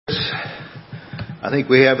I think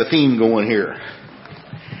we have a theme going here.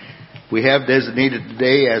 We have designated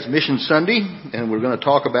today as Mission Sunday, and we're going to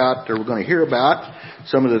talk about, or we're going to hear about,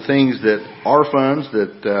 some of the things that are funds,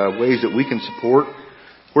 that ways that we can support,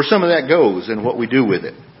 where some of that goes and what we do with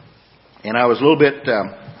it. And I was a little bit,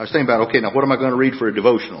 I was thinking about, okay, now what am I going to read for a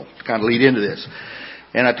devotional to kind of lead into this?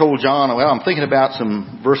 And I told John, well, I'm thinking about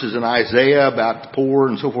some verses in Isaiah about the poor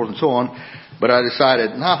and so forth and so on. But I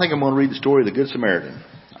decided, no, I think I'm going to read the story of the Good Samaritan.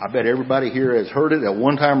 I bet everybody here has heard it at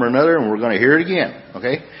one time or another, and we're going to hear it again.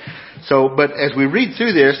 Okay? So, but as we read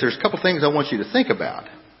through this, there's a couple things I want you to think about.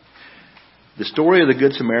 The story of the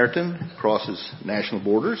Good Samaritan crosses national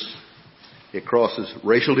borders. It crosses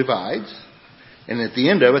racial divides. And at the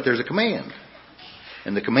end of it, there's a command.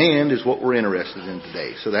 And the command is what we're interested in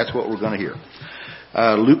today. So that's what we're going to hear.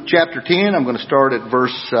 Luke chapter 10, I'm going to start at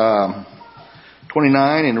verse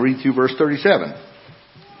 29 and read through verse 37.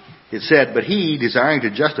 It said, "But he, desiring to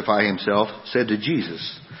justify himself, said to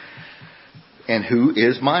Jesus, 'And who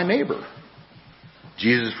is my neighbor?'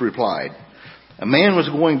 Jesus replied, 'A man was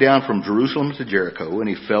going down from Jerusalem to Jericho, and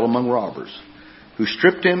he fell among robbers, who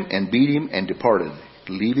stripped him and beat him and departed,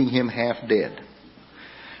 leaving him half dead.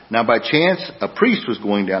 Now by chance a priest was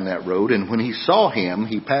going down that road, and when he saw him,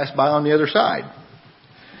 he passed by on the other side.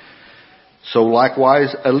 So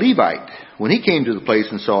likewise a Levite, when he came to the place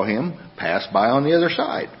and saw him, passed by on the other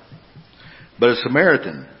side. But a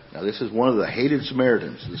Samaritan,'" now this is one of the hated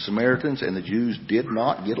Samaritans. The Samaritans and the Jews did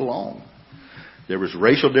not get along. There was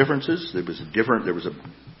racial differences. There was a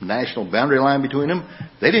national boundary line between them.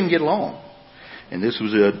 They didn't get along. And this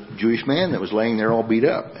was a Jewish man that was laying there all beat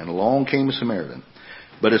up. And along came a Samaritan.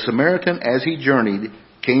 But a Samaritan, as he journeyed,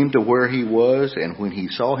 came to where he was, and when he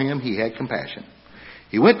saw him, he had compassion.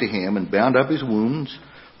 He went to him and bound up his wounds,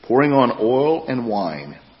 pouring on oil and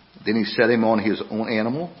wine. Then he set him on his own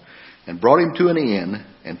animal and brought him to an inn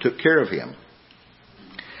and took care of him.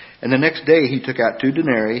 And the next day he took out 2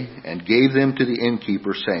 denarii and gave them to the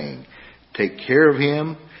innkeeper, saying, 'Take care of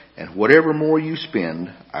him, and whatever more you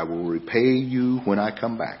spend, I will repay you when I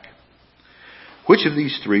come back.' Which of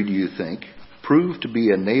these 3 do you think proved to be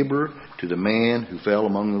a neighbor to the man who fell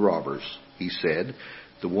among the robbers?" He said,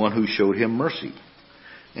 "The one who showed him mercy."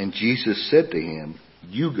 And Jesus said to him,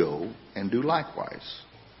 "You go and do likewise."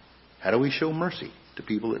 How do we show mercy to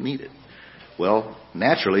people that need it? Well,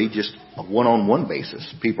 naturally, just a one-on-one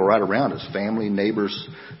basis. People right around us, family, neighbors,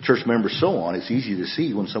 church members, so on. It's easy to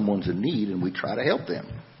see when someone's in need, and we try to help them.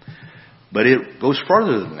 But it goes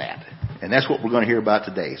further than that. And that's what we're going to hear about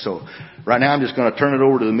today. So right now I'm just going to turn it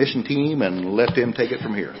over to the mission team and let them take it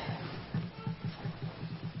from here.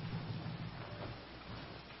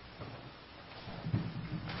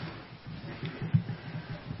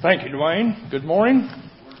 Thank you, Dwayne. Good morning.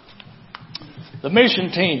 The mission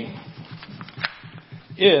team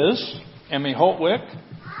is Emmy Holtwick,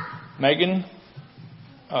 Megan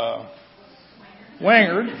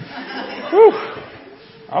Wangard,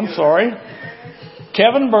 I'm sorry,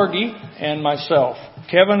 Kevin Berge, and myself.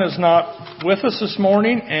 Kevin is not with us this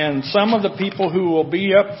morning, and some of the people who will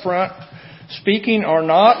be up front speaking are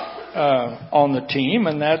not on the team,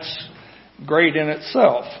 and that's great in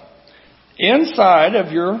itself. Inside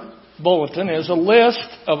of your bulletin is a list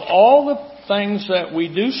of all the things that we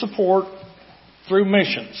do support through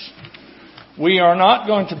missions. We are not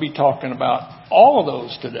going to be talking about all of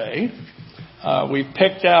those today. We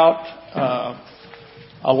picked out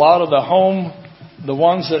a lot of the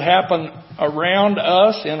ones that happen around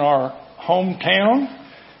us in our hometown,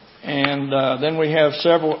 and then we have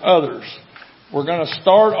several others. We're going to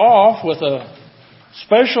start off with a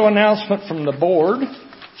special announcement from the board.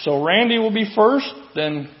 So Randy will be first,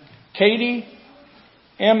 then Katie,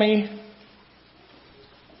 Emmy,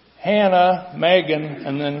 Hannah, Megan,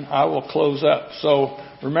 and then I will close up. So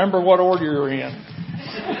remember what order you're in.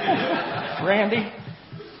 Randy?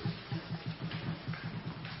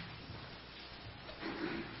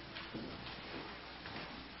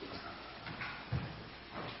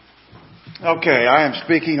 Okay, I am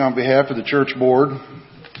speaking on behalf of the church board.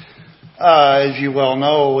 As you well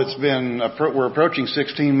know, we're approaching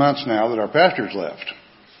 16 months now that our pastor's left.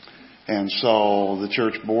 And so the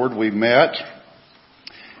church board, we met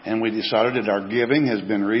and we decided that our giving has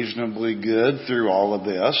been reasonably good through all of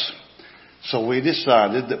this. So we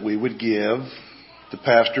decided that we would give the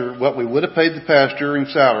pastor what we would have paid the pastor in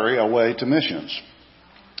salary away to missions,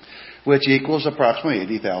 which equals approximately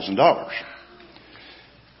 $80,000.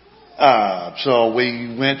 So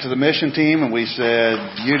we went to the mission team and we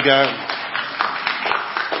said, you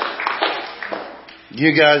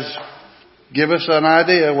guys give us an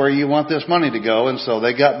idea where you want this money to go. And so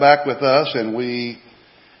they got back with us, and we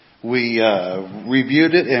We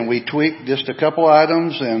reviewed it and we tweaked just a couple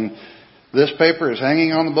items, and this paper is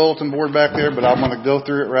hanging on the bulletin board back there, but I'm going to go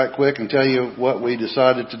through it right quick and tell you what we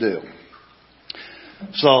decided to do.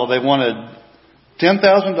 So they wanted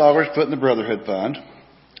 $10,000 put in the Brotherhood Fund.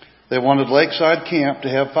 They wanted Lakeside Camp to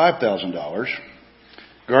have $5,000.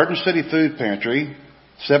 Garden City Food Pantry,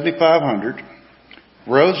 $7,500.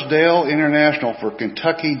 Rosedale International for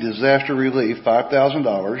Kentucky Disaster Relief,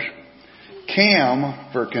 $5,000. CAM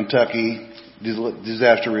for Kentucky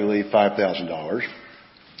Disaster Relief, $5,000.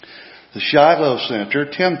 The Shiloh Center,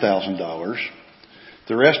 $10,000.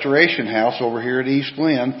 The Restoration House over here at East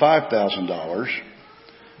Glen, $5,000.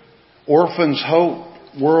 Orphans Hope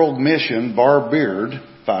World Mission, Bar Beard,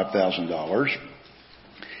 $5,000.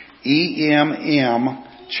 EMM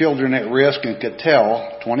Children at Risk in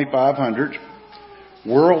Cattell, $2,500.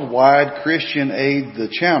 Worldwide Christian Aid the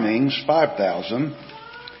Chownings, $5,000.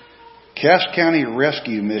 Cass County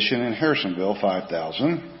Rescue Mission in Harrisonville,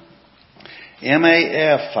 $5,000.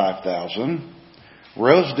 MAF, $5,000.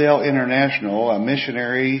 Rosedale International, a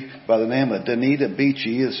missionary by the name of Danita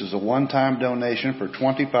Beachy. This is a one-time donation for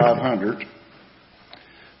 $2,500.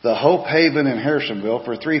 The Hope Haven in Harrisonville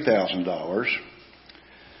for $3,000.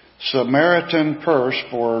 Samaritan Purse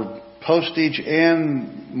for postage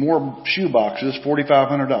and more shoe boxes,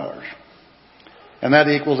 $4,500. And that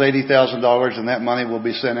equals $80,000, and that money will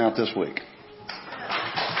be sent out this week.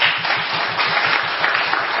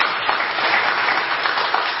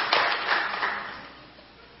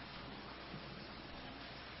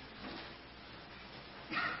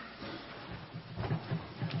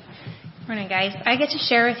 Morning, guys. I get to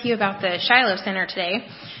share with you about the Shiloh Center today,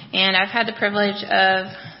 and I've had the privilege of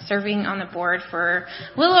serving on the board for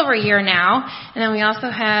a little over a year now. And then we also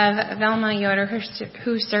have Velma Yoder,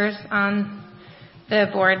 who serves on the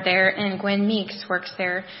board there, and Gwen Meeks works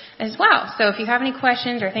there as well. So if you have any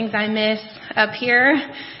questions or things I miss up here,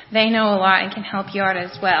 they know a lot and can help you out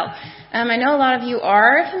as well. I know a lot of you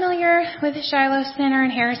are familiar with the Shiloh Center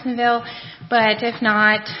in Harrisonville, but if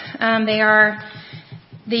not, they are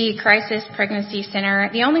the Crisis Pregnancy Center,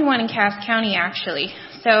 the only one in Cass County, actually.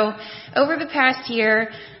 So over the past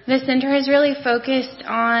year, the center has really focused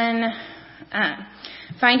on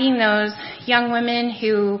finding those young women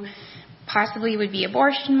who possibly would be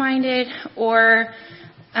abortion-minded or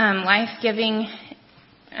life-giving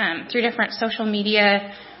through different social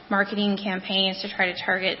media marketing campaigns to try to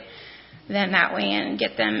target them that way and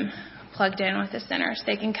get them plugged in with the center. So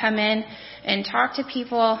they can come in and talk to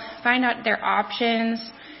people, find out their options,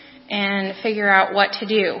 and figure out what to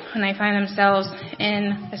do when they find themselves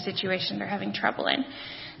in a situation they're having trouble in.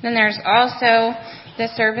 Then there's also the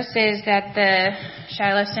services that the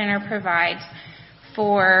Shiloh Center provides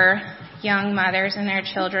for young mothers and their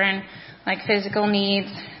children, like physical needs,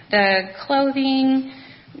 the clothing,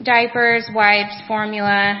 diapers, wipes,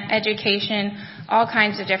 formula, education, all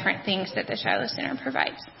kinds of different things that the Shiloh Center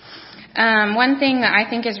provides. One thing that I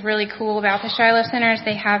think is really cool about the Shiloh Center is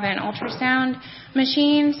they have an ultrasound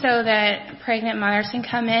machine so that pregnant mothers can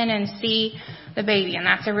come in and see the baby, and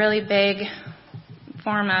that's a really big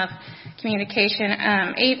form of communication.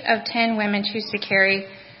 8 of 10 women choose to carry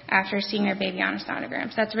after seeing their baby on a sonogram,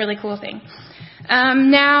 so that's a really cool thing.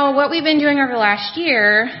 Now, what we've been doing over the last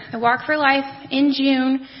year, the Walk for Life in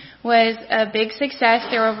June was a big success.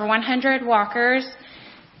 There were over 100 walkers,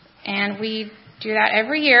 and we do that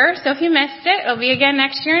every year. So if you missed it, it'll be again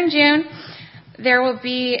next year in June. There will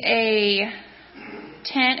be a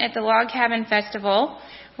tent at the Log Cabin Festival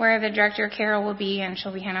where the director, Carol, will be, and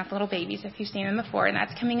she'll be handing out little babies if you've seen them before, and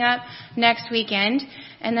that's coming up next weekend.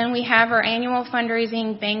 And then we have our annual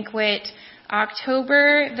fundraising banquet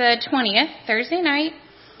October the 20th, Thursday night,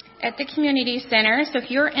 at the Community Center. So if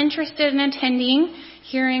you're interested in attending,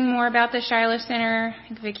 hearing more about the Shiloh Center, I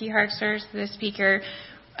think Vicki Hartzler's the speaker,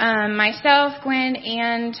 myself, Gwen,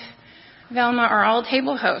 and Velma are all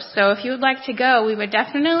table hosts. So if you would like to go, we would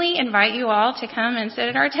definitely invite you all to come and sit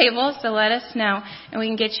at our table. So let us know, and we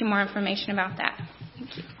can get you more information about that.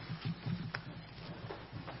 Thank you.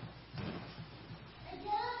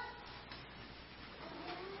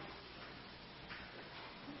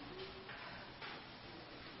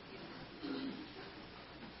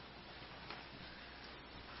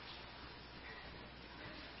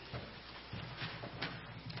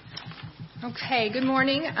 Okay, good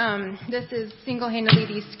morning. This is single-handedly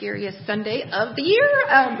the scariest Sunday of the year.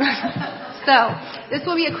 So this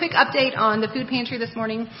will be a quick update on the food pantry this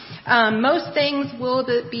morning. Most things will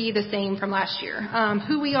be the same from last year.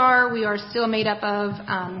 Who we are still made up of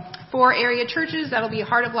 4 area churches. That'll be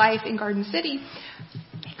Heart of Life in Garden City.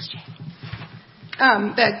 Thanks, Jay.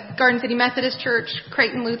 the Garden City Methodist Church,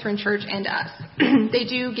 Creighton Lutheran Church, and us. They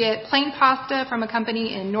do get plain pasta from a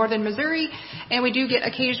company in northern Missouri, and we do get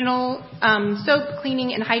occasional soap,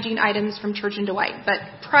 cleaning, and hygiene items from Church in Dwight. But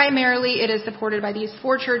primarily it is supported by these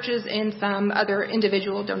 4 churches and some other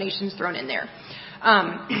individual donations thrown in there.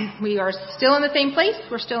 We are still in the same place.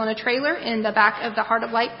 We're still in a trailer in the back of the Heart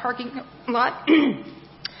of Light parking lot.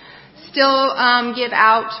 Still give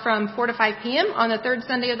out from 4 to 5 p.m. on the 3rd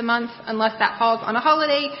Sunday of the month, unless that falls on a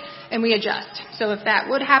holiday, and we adjust. So if that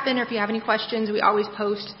would happen, or if you have any questions, we always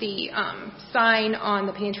post the sign on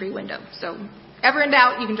the pantry window. So ever in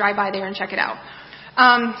doubt, you can drive by there and check it out.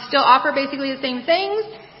 Still offer basically the same things: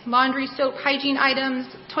 laundry, soap, hygiene items,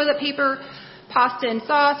 toilet paper, pasta and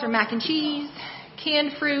sauce or mac and cheese,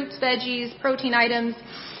 canned fruits, veggies, protein items,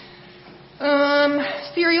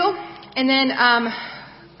 cereal, and then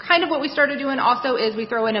kind of what we started doing also is we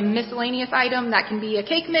throw in a miscellaneous item. That can be a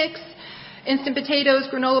cake mix, instant potatoes,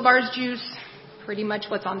 granola bars, juice, pretty much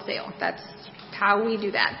what's on sale. That's how we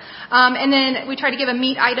do that. And then we try to give a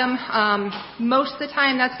meat item. Most of the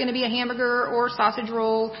time that's going to be a hamburger or sausage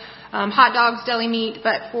roll, hot dogs, deli meat,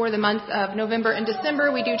 but for the months of November and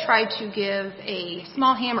December, we do try to give a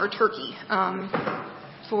small ham or turkey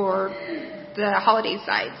for the holiday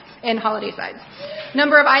sides and holiday sides.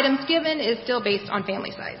 Number of items given is still based on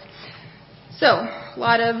family size. So, a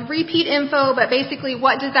lot of repeat info, but basically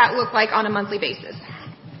what does that look like on a monthly basis?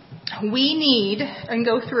 We need and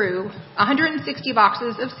go through 160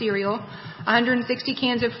 boxes of cereal, 160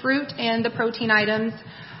 cans of fruit and the protein items,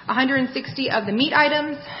 160 of the meat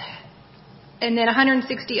items, and then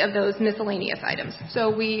 160 of those miscellaneous items.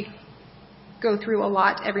 So we go through a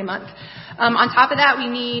lot every month. On top of that, we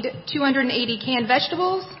need 280 canned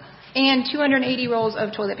vegetables and 280 rolls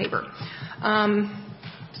of toilet paper.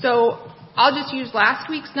 So I'll just use last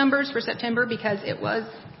week's numbers for September because it was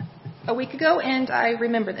a week ago and I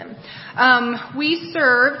remember them. We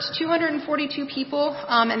served 242 people,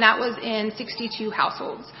 and that was in 62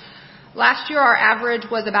 households. Last year, our average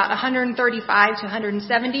was about 135 to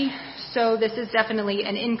 170, so this is definitely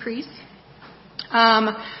an increase.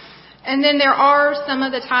 And then there are some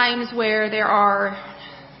of the times where there are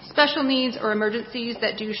special needs or emergencies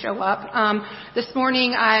that do show up. This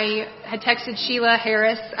morning, I had texted Sheila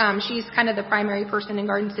Harris. She's kind of the primary person in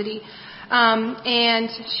Garden City. And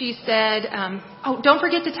she said, don't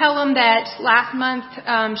forget to tell them that last month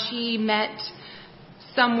she met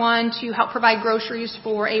someone to help provide groceries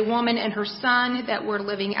for a woman and her son that were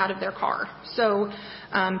living out of their car. So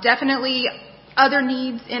definitely other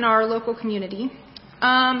needs in our local community.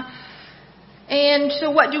 And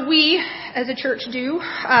so what do we as a church do?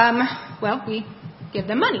 Well, we give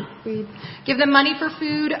them money. We give them money for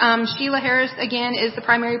food. Sheila Harris, again, is the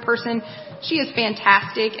primary person. She is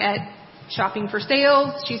fantastic at shopping for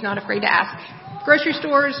sales. She's not afraid to ask grocery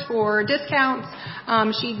stores for discounts.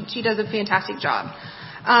 She does a fantastic job.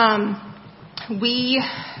 We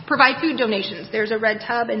provide food donations. There's a red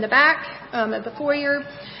tub in the back at the foyer.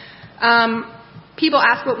 People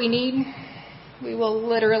ask what we need. We will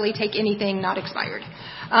literally take anything not expired.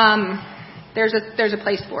 There's a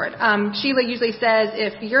place for it. Sheila usually says,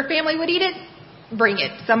 if your family would eat it, bring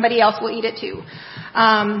it. Somebody else will eat it too.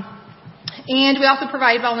 And we also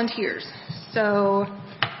provide volunteers. So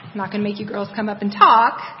I'm not going to make you girls come up and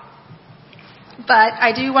talk, but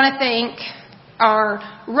I do want to thank our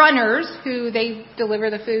runners who they deliver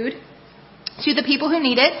the food to the people who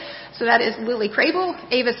need it. So that is Lily Crable,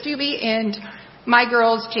 Ava Stubbe, and my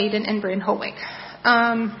girls, Jaden and Bryn Holwick.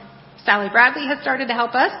 Sally Bradley has started to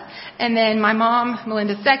help us. And then my mom,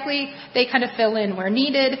 Melinda Seckley, they kind of fill in where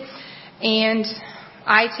needed. And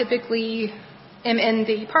I typically am in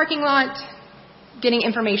the parking lot getting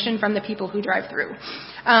information from the people who drive through.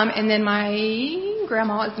 And then my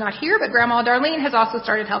grandma is not here, but Grandma Darlene has also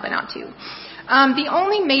started helping out too. The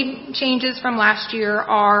only main changes from last year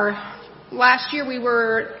are, last year we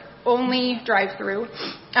were only drive-through.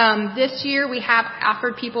 This year we have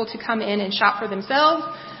offered people to come in and shop for themselves.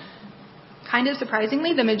 Kind of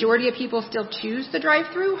surprisingly, the majority of people still choose the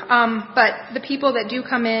drive-through, but the people that do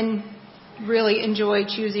come in really enjoy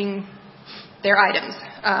choosing their items.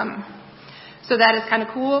 So that is kind of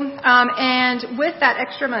cool. And with that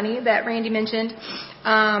extra money that Randy mentioned,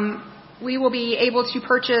 we will be able to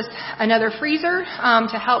purchase another freezer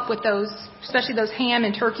to help with those, especially those ham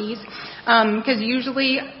and turkeys, because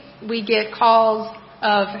usually we get calls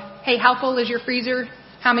of, hey, how full is your freezer?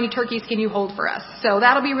 How many turkeys can you hold for us? So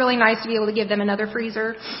that'll be really nice to be able to give them another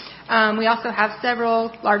freezer. We also have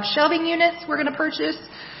several large shelving units we're going to purchase.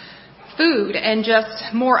 Food and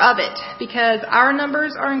just more of it, because our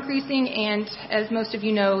numbers are increasing, and as most of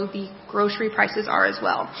you know, the grocery prices are as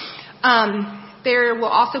well. There will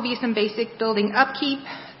also be some basic building upkeep.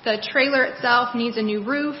 The trailer itself needs a new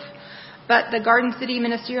roof, but the Garden City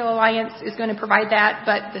Ministerial Alliance is going to provide that,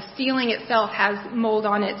 but the ceiling itself has mold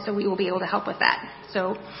on it, so we will be able to help with that.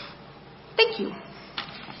 So, thank you.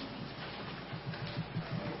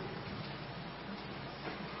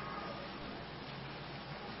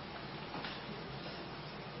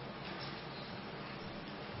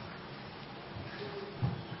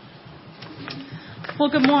 Well,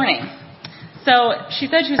 good morning. So she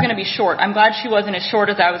said she was going to be short. I'm glad she wasn't as short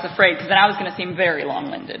as I was afraid, because then I was going to seem very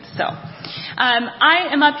long-winded. So I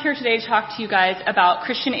am up here today to talk to you guys about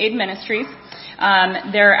Christian Aid Ministries.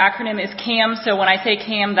 Their acronym is CAM, so when I say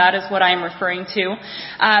CAM, that is what I am referring to.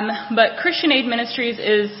 But Christian Aid Ministries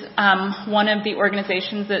is one of the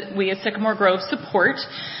organizations that we as Sycamore Grove support,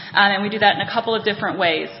 and we do that in a couple of different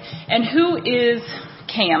ways. And who is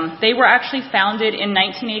CAM? They were actually founded in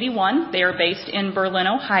 1981. They are based in Berlin,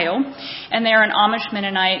 Ohio, and they are an Amish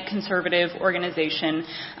Mennonite conservative organization,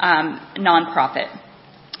 nonprofit.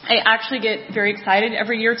 I actually get very excited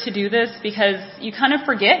every year to do this because you kind of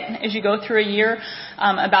forget as you go through a year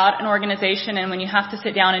about an organization, and when you have to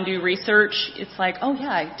sit down and do research, it's like, oh yeah,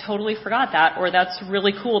 I totally forgot that, or that's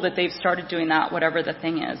really cool that they've started doing that, whatever the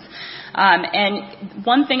thing is. And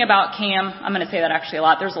one thing about CAM, I'm going to say that actually a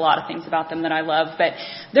lot. There's a lot of things about them that I love, but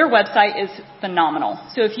their website is phenomenal.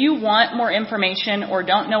 So if you want more information or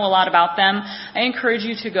don't know a lot about them, I encourage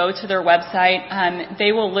you to go to their website.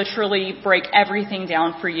 They will literally break everything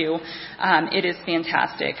down for you. It is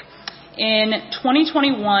fantastic. In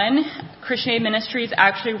 2021, Christian Aid Ministries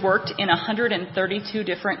actually worked in 132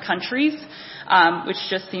 different countries, which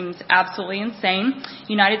just seems absolutely insane.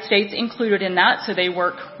 United States included in that, so they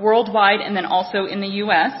work worldwide and then also in the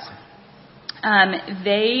U.S.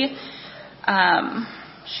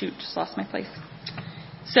 Just lost my place.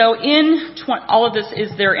 So all of this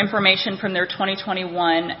is their information from their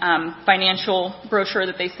 2021 financial brochure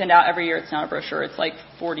that they send out every year. It's not a brochure. It's like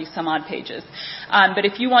 40 some odd pages. But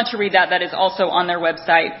if you want to read that, that is also on their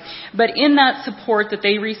website. But in that support that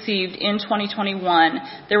they received in 2021,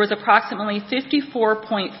 there was approximately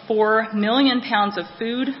 54.4 million pounds of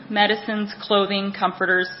food, medicines, clothing,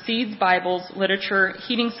 comforters, seeds, Bibles, literature,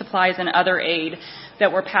 heating supplies, and other aid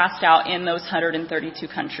that were passed out in those 132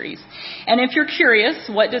 countries. And if you're curious,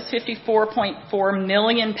 what does 54.4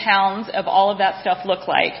 million pounds of all of that stuff look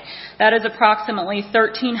like? That is approximately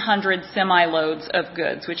 1,300 semi-loads of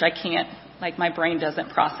goods, which I can't, like my brain doesn't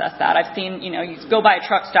process that. I've seen, you go by a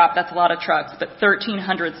truck stop, that's a lot of trucks, but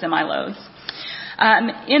 1,300 semi-loads.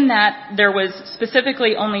 In that, there was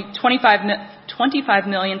specifically only 25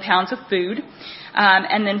 million pounds of food,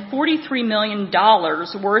 and then $43 million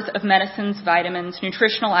worth of medicines, vitamins,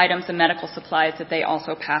 nutritional items, and medical supplies that they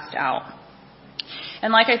also passed out.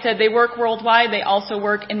 And like I said, they work worldwide. They also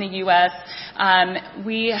work in the U.S.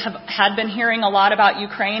 We had been hearing a lot about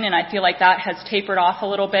Ukraine, and I feel like that has tapered off a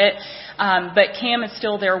little bit. But CAM is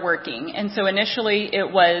still there working. And so initially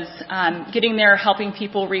it was getting there, helping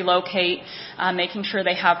people relocate, making sure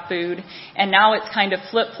they have food. And now it's kind of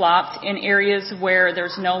flip-flopped in areas where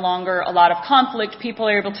there's no longer a lot of conflict. People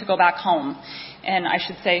are able to go back home. And I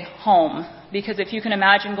should say home. Because if you can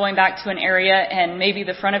imagine going back to an area and maybe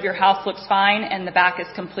the front of your house looks fine and the back is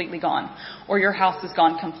completely gone, or your house is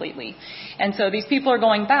gone completely. And so these people are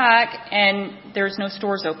going back and there's no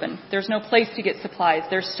stores open. There's no place to get supplies.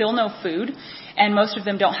 There's still no food. And most of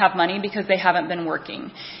them don't have money because they haven't been working.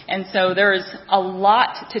 And so there's a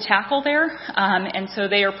lot to tackle there. And so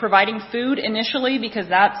they are providing food initially because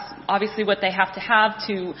that's obviously what they have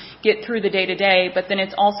to get through the day-to-day. But then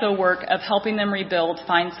it's also work of helping them rebuild,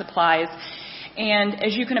 find supplies. And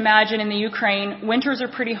as you can imagine, in the Ukraine, winters are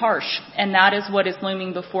pretty harsh, and that is what is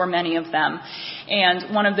looming before many of them.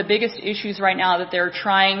 And one of the biggest issues right now that they're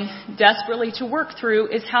trying desperately to work through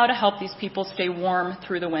is how to help these people stay warm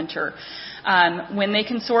through the winter. When they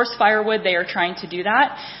can source firewood, they are trying to do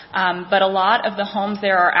that. But a lot of the homes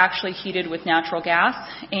there are actually heated with natural gas.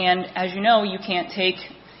 And as you know, you can't take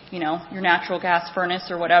your natural gas furnace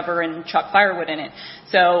or whatever and chuck firewood in it.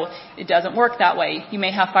 So it doesn't work that way. You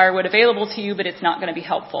may have firewood available to you, but it's not going to be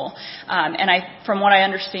helpful. From what I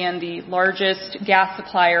understand, the largest gas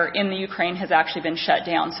supplier in the Ukraine has actually been shut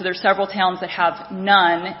down. So there's several towns that have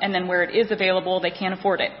none, and then where it is available, they can't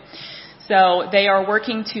afford it. So they are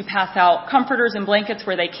working to pass out comforters and blankets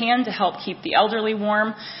where they can to help keep the elderly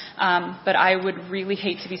warm. But I would really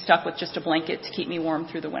hate to be stuck with just a blanket to keep me warm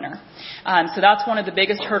through the winter. So that's one of the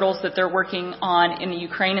biggest hurdles that they're working on in the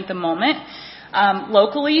Ukraine at the moment.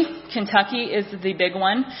 Locally, Kentucky is the big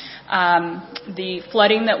one. The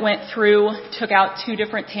flooding that went through took out 2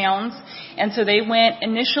 different towns. And so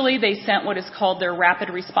initially they sent what is called their rapid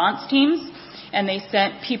response teams. and they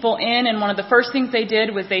sent people in, and one of the first things they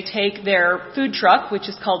did was they take their food truck, which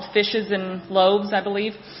is called Fishes and Loaves, I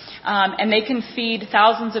believe, and they can feed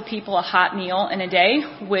thousands of people a hot meal in a day,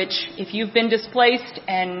 which if you've been displaced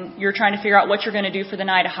and you're trying to figure out what you're going to do for the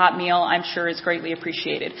night, a hot meal, I'm sure is greatly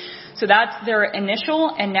appreciated. So that's their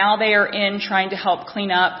initial, and now they are in trying to help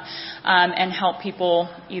clean up and help people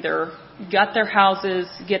either gut their houses,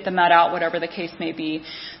 get the mud out, whatever the case may be.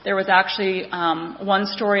 There was actually one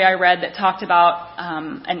story I read that talked about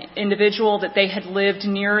an individual that they had lived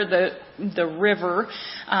near the river.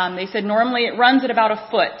 They said normally it runs at about a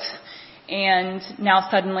foot, and now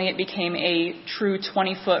suddenly it became a true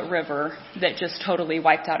 20-foot river that just totally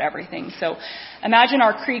wiped out everything. So imagine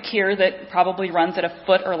our creek here that probably runs at a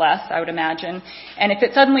foot or less, I would imagine. And if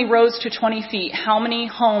it suddenly rose to 20 feet, how many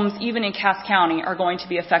homes, even in Cass County, are going to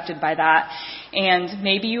be affected by that? And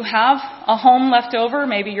maybe you have a home left over.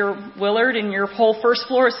 Maybe you're Willard and your whole first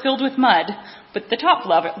floor is filled with mud, but the top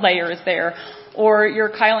layer is there. Or you're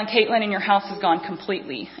Kyle and Caitlin and your house is gone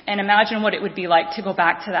completely. And imagine what it would be like to go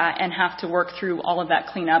back to that and have to work through all of that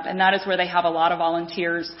cleanup. And that is where they have a lot of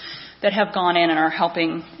volunteers that have gone in and are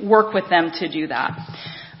helping work with them to do that.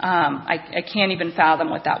 I can't even fathom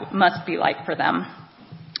what that must be like for them.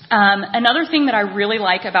 Another thing that I really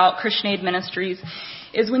like about Christian Aid Ministries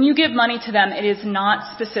is when you give money to them, it is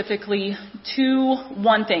not specifically to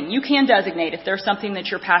one thing. You can designate if there's something that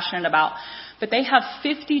you're passionate about, but they have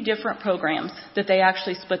 50 different programs that they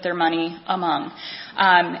actually split their money among.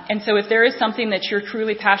 And so if there is something that you're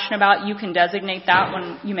truly passionate about, you can designate that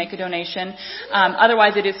when you make a donation.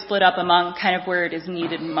 Otherwise, it is split up among kind of where it is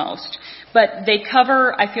needed most. But they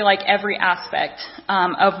cover, I feel like, every aspect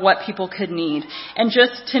of what people could need. And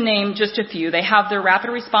just to name just a few, they have their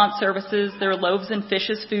rapid response services, their Loaves and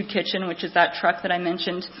Fishes food kitchen, which is that truck that I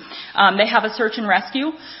mentioned. They have a search and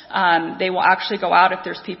rescue. They will actually go out if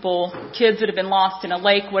there's people, kids that have been lost in a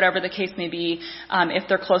lake, whatever the case may be. If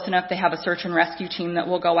they're close enough, they have a search and rescue team that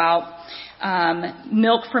will go out.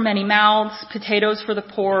 Milk for many mouths, potatoes for the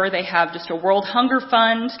poor. They have just a World Hunger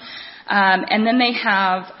Fund. And then they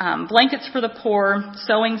have blankets for the poor,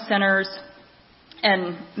 sewing centers,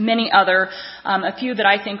 and many other. A few that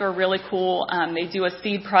I think are really cool. They do a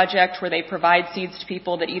seed project where they provide seeds to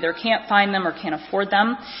people that either can't find them or can't afford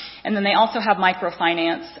them. And then they also have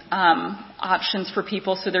microfinance options for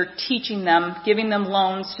people. So they're teaching them, giving them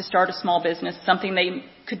loans to start a small business, something they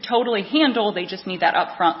could totally handle. They just need that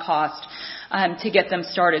upfront cost to get them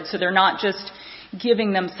started. So they're not just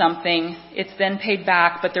giving them something, it's then paid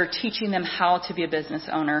back, but they're teaching them how to be a business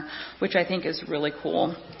owner, which I think is really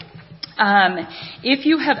cool. If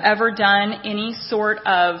you have ever done any sort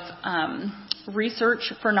of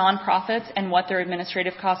research for nonprofits and what their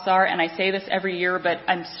administrative costs are, and I say this every year, but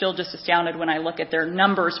I'm still just astounded when I look at their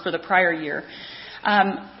numbers for the prior year.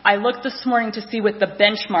 I looked this morning to see what the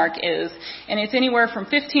benchmark is, and it's anywhere from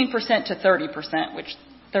 15% to 30%, which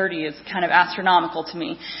 30 is kind of astronomical to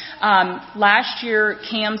me. Last year,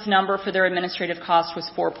 CAM's number for their administrative cost was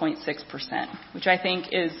 4.6%, which I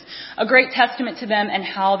think is a great testament to them and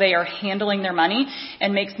how they are handling their money,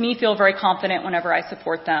 and makes me feel very confident whenever I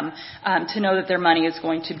support them to know that their money is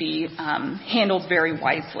going to be handled very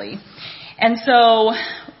wisely. And so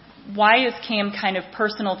why is CAM kind of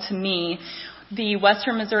personal to me? The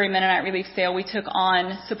Western Missouri Mennonite Relief Sale we took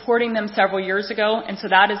on supporting them several years ago, and so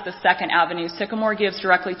that is the second avenue. Sycamore gives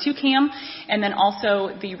directly to CAM, and then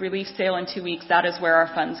also the relief sale in 2 weeks, that is where our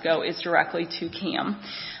funds go, is directly to CAM.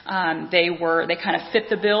 They kind of fit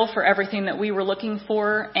the bill for everything that we were looking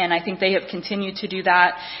for, and I think they have continued to do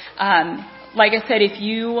that. Like I said, if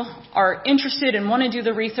you are interested and want to do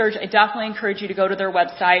the research, I definitely encourage you to go to their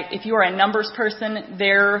website. If you are a numbers person,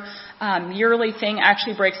 their yearly thing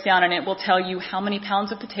actually breaks down, and it will tell you how many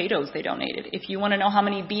pounds of potatoes they donated. If you want to know how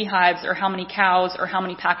many beehives or how many cows or how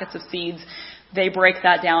many packets of seeds, they break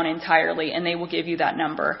that down entirely, and they will give you that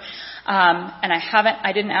number. And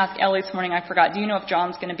I didn't ask Ellie this morning. I forgot. Do you know if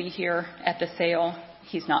John's going to be here at the sale?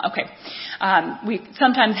 He's not. Okay. We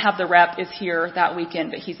sometimes have the rep is here that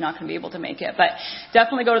weekend, but he's not going to be able to make it. But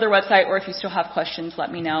definitely go to their website, or if you still have questions,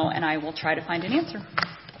 let me know, and I will try to find an answer.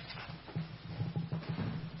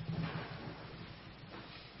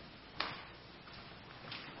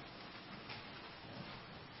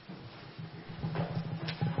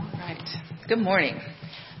 All right. Good morning.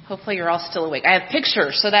 Hopefully you're all still awake. I have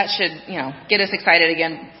pictures, so that should, get us excited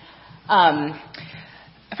again.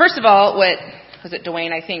 First of all, was it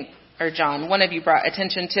Dwayne, I think, or John? One of you brought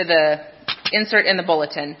attention to the insert in the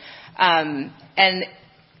bulletin. And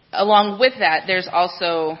along with that, there's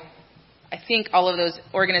also I think all of those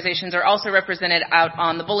organizations are also represented out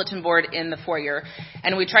on the bulletin board in the foyer.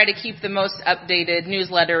 And we try to keep the most updated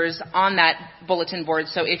newsletters on that bulletin board.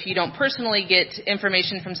 So if you don't personally get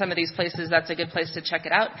information from some of these places, that's a good place to check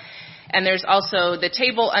it out. And there's also the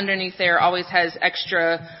table underneath there always has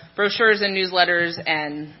extra brochures and newsletters,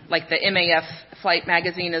 and like the MAF flight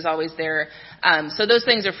magazine is always there. So those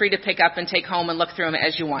things are free to pick up and take home and look through them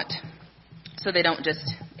as you want, so they don't just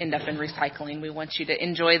end up in recycling. We want you to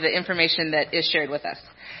enjoy the information that is shared with us.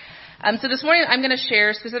 So this morning I'm going to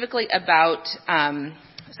share specifically about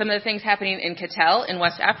some of the things happening in Kittel in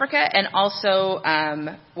West Africa, and also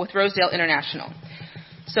with Rosedale International.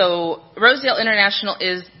 So Rosedale International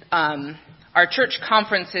is our church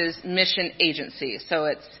conference's mission agency. So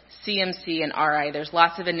it's CMC and RI. There's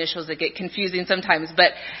lots of initials that get confusing sometimes,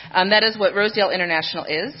 but that is what Rosedale International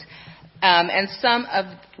is. And some of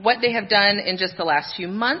what they have done in just the last few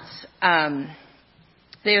months,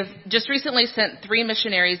 they have just recently sent 3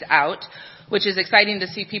 missionaries out, which is exciting to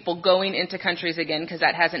see people going into countries again, because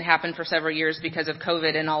that hasn't happened for several years because of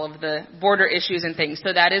COVID and all of the border issues and things.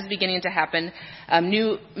 So that is beginning to happen.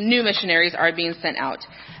 New missionaries are being sent out.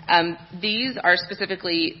 These are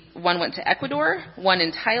specifically, one went to Ecuador, one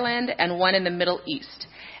in Thailand, and one in the Middle East.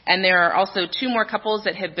 And there are also 2 more couples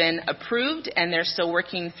that have been approved, and they're still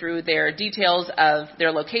working through their details of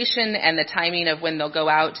their location and the timing of when they'll go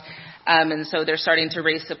out. And so they're starting to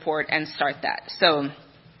raise support and start that. So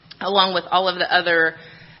along with all of the other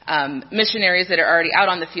missionaries that are already out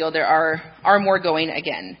on the field, there are more going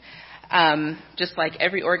again. Just like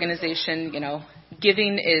every organization,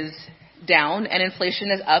 giving is down and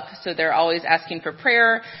inflation is up, so they're always asking for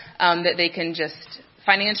prayer that they can just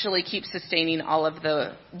financially keep sustaining all of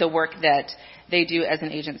the work that they do as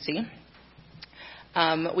an agency.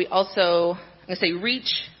 We also, I'm going to say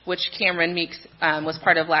REACH, which Cameron Meeks was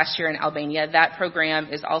part of last year in Albania. That program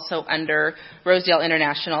is also under Rosedale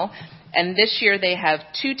International. And this year they have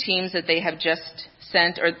 2 teams that they have just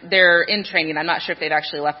sent, or they're in training. I'm not sure if they've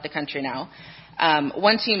actually left the country now.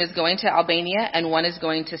 One team is going to Albania and one is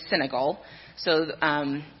going to Senegal. So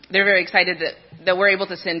they're very excited that we're able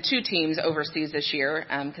to send 2 teams overseas this year,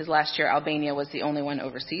 because last year Albania was the only one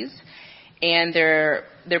overseas. And they're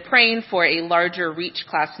praying for a larger REACH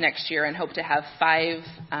class next year and hope to have 5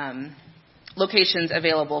 locations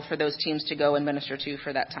available for those teams to go and minister to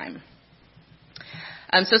for that time.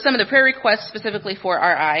 So some of the prayer requests specifically for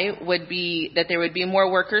RI would be that there would be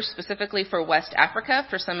more workers specifically for West Africa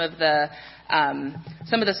for some of the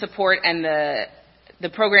support and the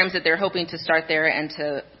programs that they're hoping to start there and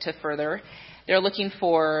to further. They're looking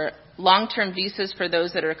for long-term visas for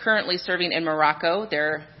those that are currently serving in Morocco.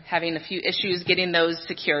 They're having a few issues getting those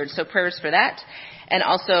secured, so prayers for that. And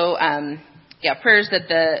also, prayers that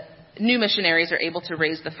the new missionaries are able to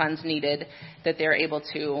raise the funds needed, that they're able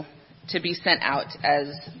to be sent out as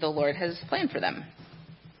the Lord has planned for them.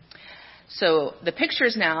 So the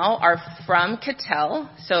pictures now are from Kittel.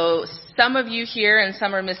 So some of you here and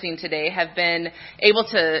some are missing today have been able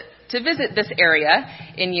to visit this area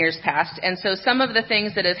in years past. And so some of the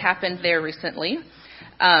things that have happened there recently,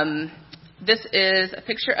 this is a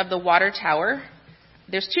picture of the water tower.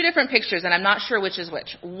 There's 2 different pictures, and I'm not sure which is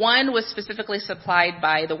which. One was specifically supplied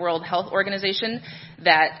by the World Health Organization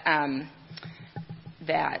that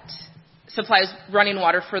supplies running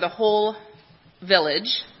water for the whole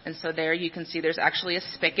village. And so there you can see there's actually a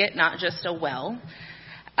spigot, not just a well.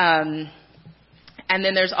 And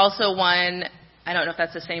then there's also one, I don't know if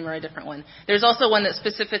that's the same or a different one. There's also one that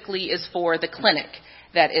specifically is for the clinic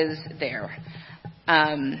that is there.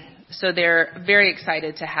 So they're very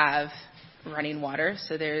excited to have running water.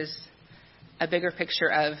 So there's a bigger picture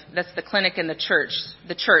of, that's the clinic and the church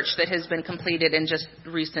that has been completed in just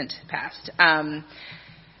recent past.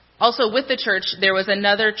 Also with the church, there was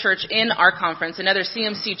another church in our conference, another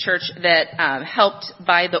CMC church that helped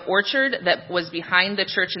buy the orchard that was behind the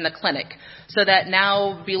church and the clinic. So that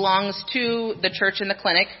now belongs to the church and the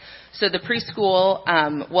clinic. So the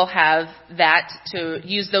preschool will have that to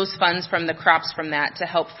use those funds from the crops from that to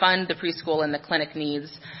help fund the preschool and the clinic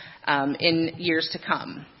needs in years to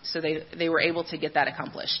come. So they were able to get that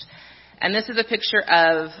accomplished. And this is a picture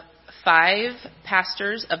of 5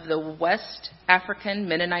 pastors of the West African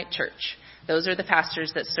Mennonite Church. Those are the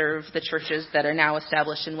pastors that serve the churches that are now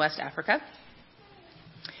established in West Africa.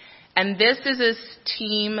 And this is a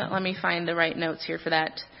team, let me find the right notes here for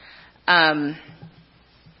that.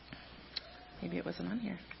 Maybe it wasn't on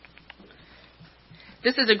here.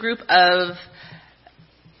 This is a group of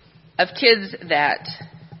kids that,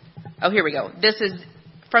 here we go. This is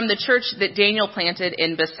from the church that Daniel planted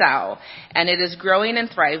in Bissau, and it is growing and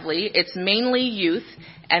thrively. It's mainly youth,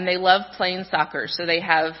 and they love playing soccer. So they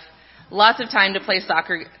have lots of time to play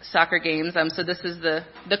soccer games. So this is the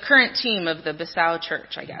current team of the Bissau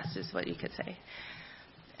Church, I guess, is what you could say.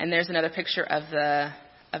 And there's another picture of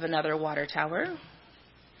another water tower.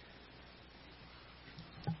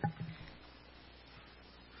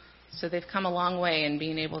 So they've come a long way in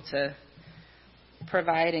being able to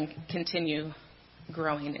provide and continue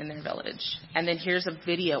growing in their village. And then here's a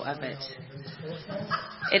video of it.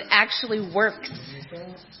 It actually works.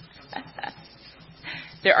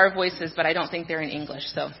 There are voices, but I don't think they're in English.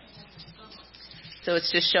 So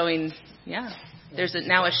it's just showing, there's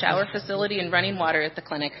now a shower facility and running water at the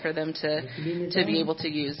clinic for them to be able to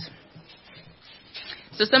use.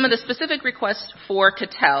 So some of the specific requests for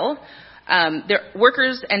Cattell.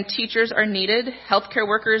 Workers and teachers are needed. Healthcare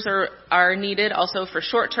workers are needed also for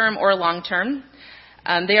short-term or long-term.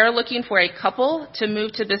 They are looking for a couple to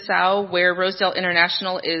move to Bissau, where Rosedale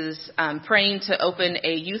International is praying to open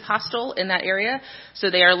a youth hostel in that area. So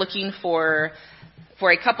they are looking for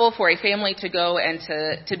a couple, for a family to go and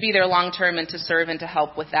to be there long-term and to serve and to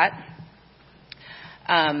help with that.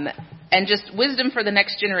 And just wisdom for the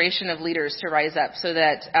next generation of leaders to rise up so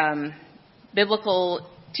that biblical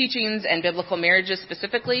teachings and biblical marriages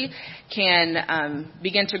specifically can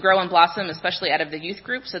begin to grow and blossom, especially out of the youth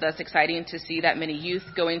group. So that's exciting to see that many youth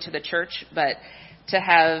going to the church, but to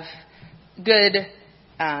have good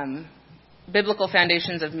biblical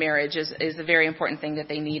foundations of marriage is a very important thing that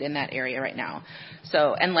they need in that area right now.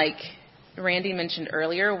 So, and like Randy mentioned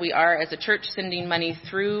earlier, we are as a church sending money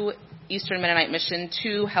through Eastern Mennonite Mission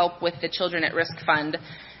to help with the Children at Risk Fund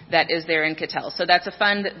that is there in Cattell. So that's a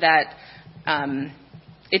fund that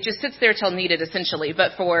it just sits there till needed, essentially.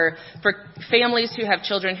 But for families who have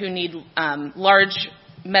children who need large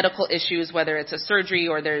medical issues, whether it's a surgery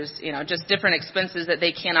or there's just different expenses that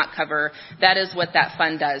they cannot cover, that is what that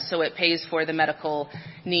fund does. So it pays for the medical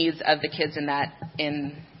needs of the kids in that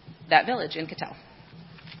village in Cattell.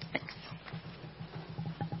 Thanks.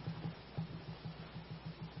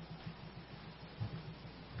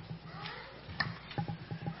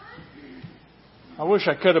 I wish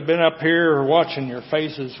I could have been up here watching your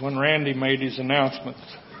faces when Randy made his announcements.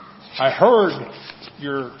 I heard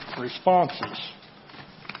your responses,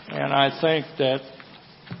 and I think that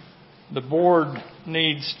the board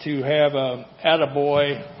needs to have a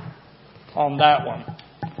attaboy on that one,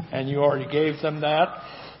 and you already gave them that.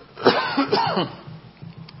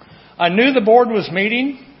 I knew the board was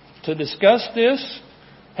meeting to discuss this,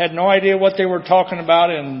 had no idea what they were talking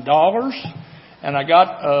about in dollars, and I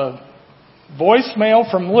got a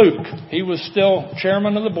voicemail from Luke. He was still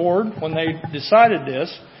chairman of the board when they decided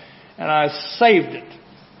this, and I saved it.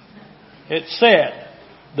 It said,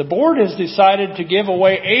 the board has decided to give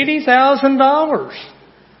away $80,000.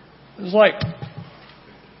 It was like,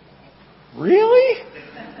 really?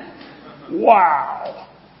 Wow.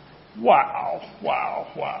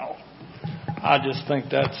 I just think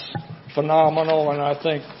that's phenomenal, and I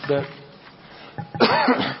think that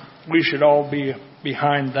we should all be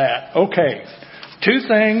behind that. Okay,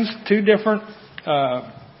 two different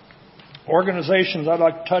organizations I'd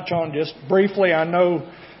like to touch on just briefly. I know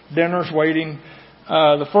dinner's waiting.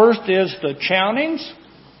 The first is the Chownings.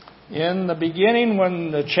 In the beginning,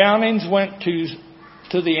 when the Chownings went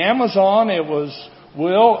to the Amazon, it was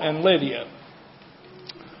Will and Lydia.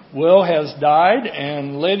 Will has died,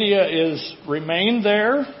 and Lydia remained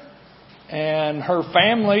there, and her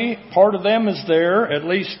family, part of them is there, at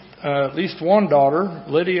least one daughter,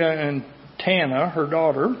 Lydia and Tana, her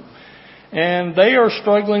daughter, and they are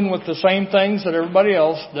struggling with the same things that everybody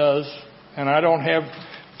else does. And I don't have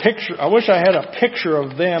picture. I wish I had a picture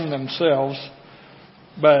of them themselves,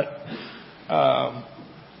 but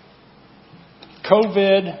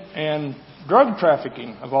COVID and drug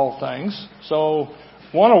trafficking of all things. So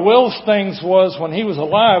one of Will's things was, when he was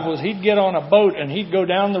alive, was he'd get on a boat and he'd go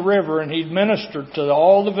down the river and he'd minister to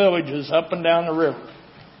all the villages up and down the river.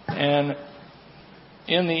 And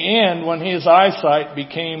in the end, when his eyesight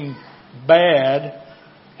became bad,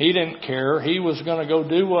 he didn't care. He was going to go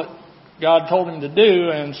do what God told him to do,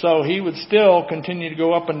 and so he would still continue to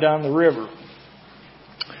go up and down the river.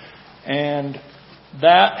 And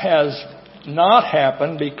that has not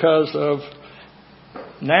happened because of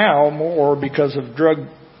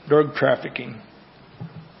drug trafficking.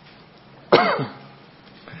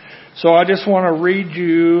 So I just want to read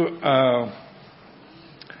you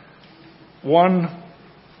one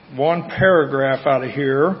paragraph out of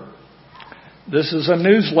here. This is a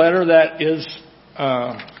newsletter that is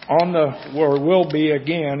will be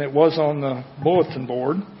again. It was on the bulletin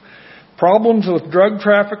board. Problems with drug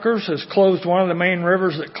traffickers has closed one of the main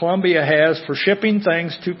rivers that Columbia has for shipping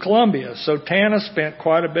things to Columbia. So Tana spent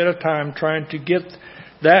quite a bit of time trying to get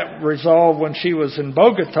that resolved when she was in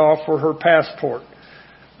Bogota for her passport.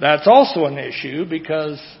 That's also an issue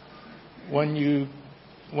because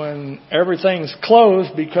when everything's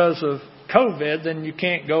closed because of COVID, then you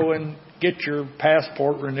can't go and get your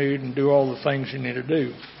passport renewed and do all the things you need to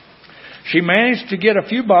do. She managed to get a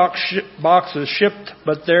few boxes shipped,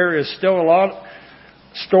 but there is still a lot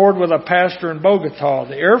stored with a pastor in Bogota.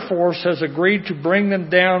 The Air Force has agreed to bring them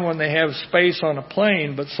down when they have space on a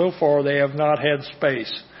plane, but so far they have not had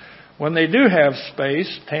space. When they do have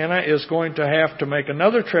space, Tana is going to have to make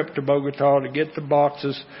another trip to Bogota to get the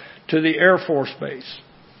boxes to the Air Force Base.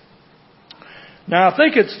 Now,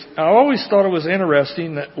 I always thought it was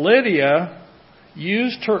interesting that Lydia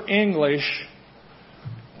used her English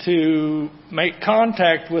to make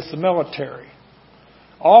contact with the military.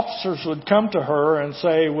 Officers would come to her and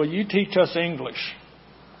say, "Will you teach us English?"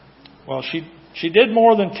 Well, she did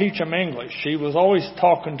more than teach them English. She was always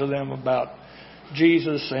talking to them about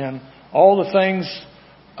Jesus and all the things,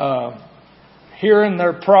 hearing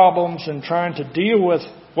their problems and trying to deal with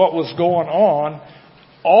what was going on,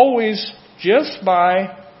 always just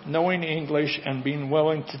by knowing English and being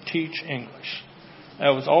willing to teach English. That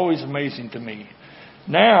was always amazing to me.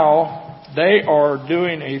 Now, they are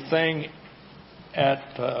doing a thing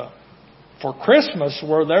for Christmas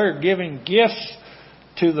where they're giving gifts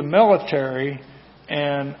to the military,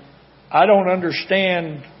 and I don't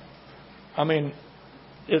understand. I mean,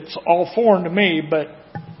 it's all foreign to me, but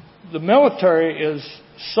the military is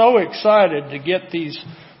so excited to get these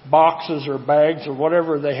boxes or bags or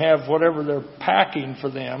whatever they have, whatever they're packing for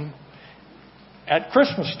them at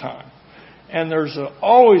Christmas time. And there's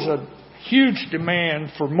always a huge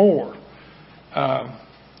demand for more.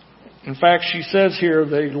 In fact, she says here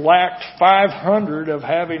they lacked 500 of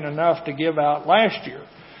having enough to give out last year.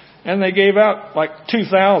 And they gave out like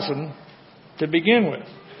 2,000 to begin with.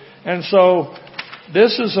 And so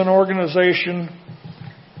this is an organization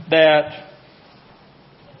that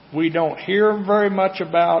we don't hear very much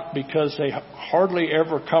about because they hardly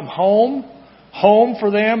ever come home. Home for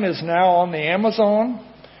them is now on the Amazon.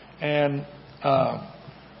 And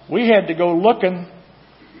we had to go looking,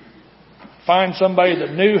 find somebody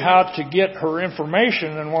that knew how to get her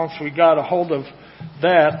information. And once we got a hold of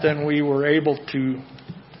that, then we were able to,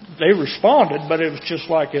 they responded, but it was just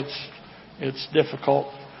like it's difficult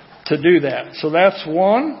to do that. So that's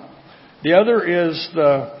one. The other is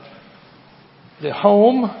the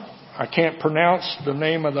home. I can't pronounce the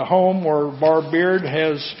name of the home where Barb Beard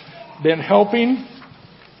has been helping.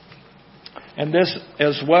 And this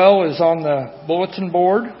as well is on the bulletin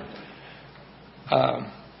board.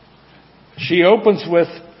 She opens with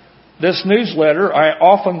this newsletter. I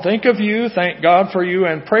often think of you, thank God for you,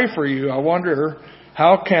 and pray for you. I wonder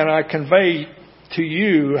how can I convey to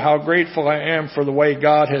you how grateful I am for the way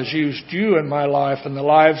God has used you in my life and the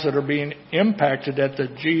lives that are being impacted at the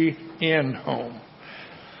GN home.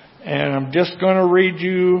 And I'm just going to read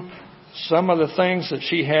you some of the things that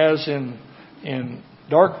she has in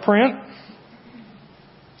dark print.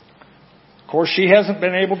 Of course, she hasn't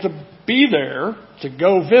been able to be there to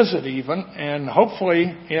go visit even, and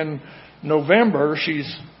hopefully in November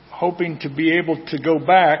she's hoping to be able to go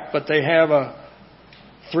back, but they have a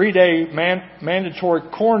 3-day mandatory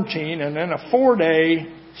quarantine and then a 4-day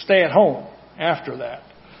stay at home after that.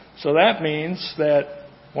 So that means that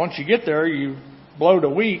once you get there, you bloat a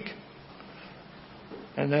week,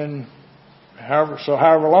 and then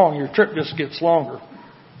however long, your trip just gets longer.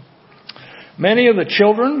 Many of the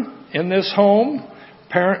children in this home,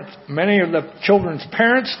 many of the children's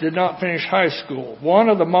parents did not finish high school. One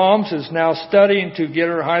of the moms is now studying to get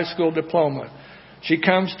her high school diploma. She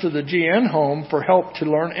comes to the GN home for help to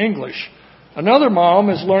learn English. Another mom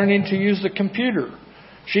is learning to use the computer.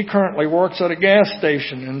 She currently works at a gas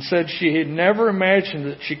station and said she had never imagined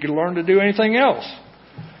that she could learn to do anything else.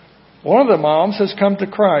 One of the moms has come to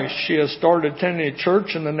Christ. She has started attending a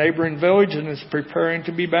church in the neighboring village and is preparing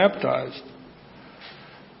to be baptized.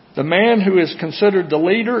 The man who is considered the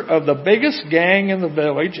leader of the biggest gang in the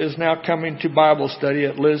village is now coming to Bible study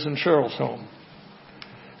at Liz and Cheryl's home.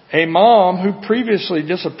 A mom who previously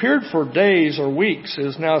disappeared for days or weeks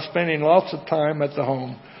is now spending lots of time at the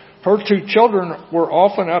home. Her 2 children were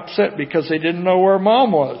often upset because they didn't know where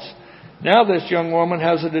mom was. Now this young woman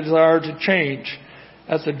has a desire to change.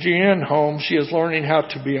 At the GN home, she is learning how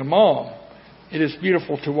to be a mom. It is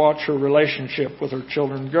beautiful to watch her relationship with her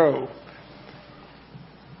children grow.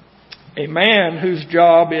 A man whose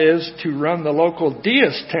job is to run the local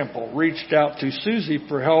Diaz temple reached out to Susie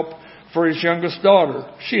for help for his youngest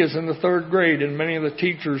daughter. She is in the 3rd grade, and many of the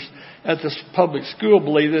teachers at this public school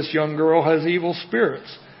believe this young girl has evil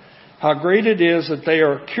spirits. how great it is that they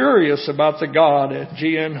are curious about the God at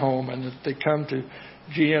GN Home and that they come to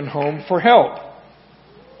GN Home for help.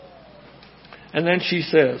 And then she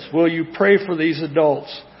says, will you pray for these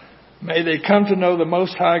adults? May they come to know the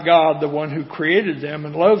Most High God, the one who created them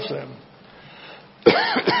and loves them.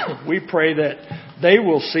 We pray that they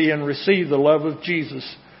will see and receive the love of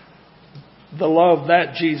Jesus, the love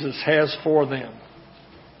that Jesus has for them.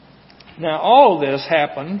 Now, all of this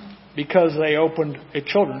happened because they opened a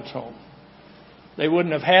children's home. They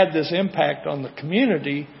wouldn't have had this impact on the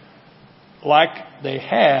community like they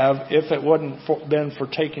have if it wouldn't been for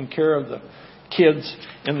taking care of the kids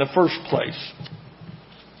in the first place.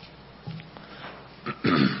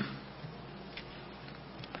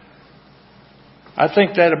 I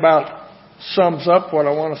think that about sums up what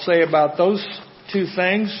I want to say about those two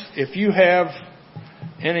things. If you have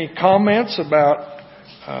any comments about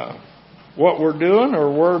what we're doing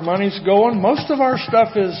or where money's going, most of our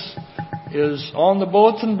stuff is on the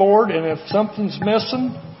bulletin board, and if something's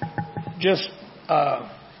missing, just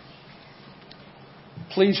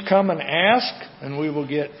please come and ask, and we will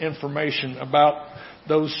get information about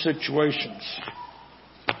those situations.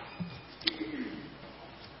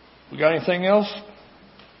 We got anything else?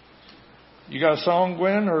 You got a song,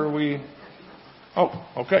 Gwen, or are we... Oh,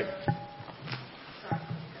 okay.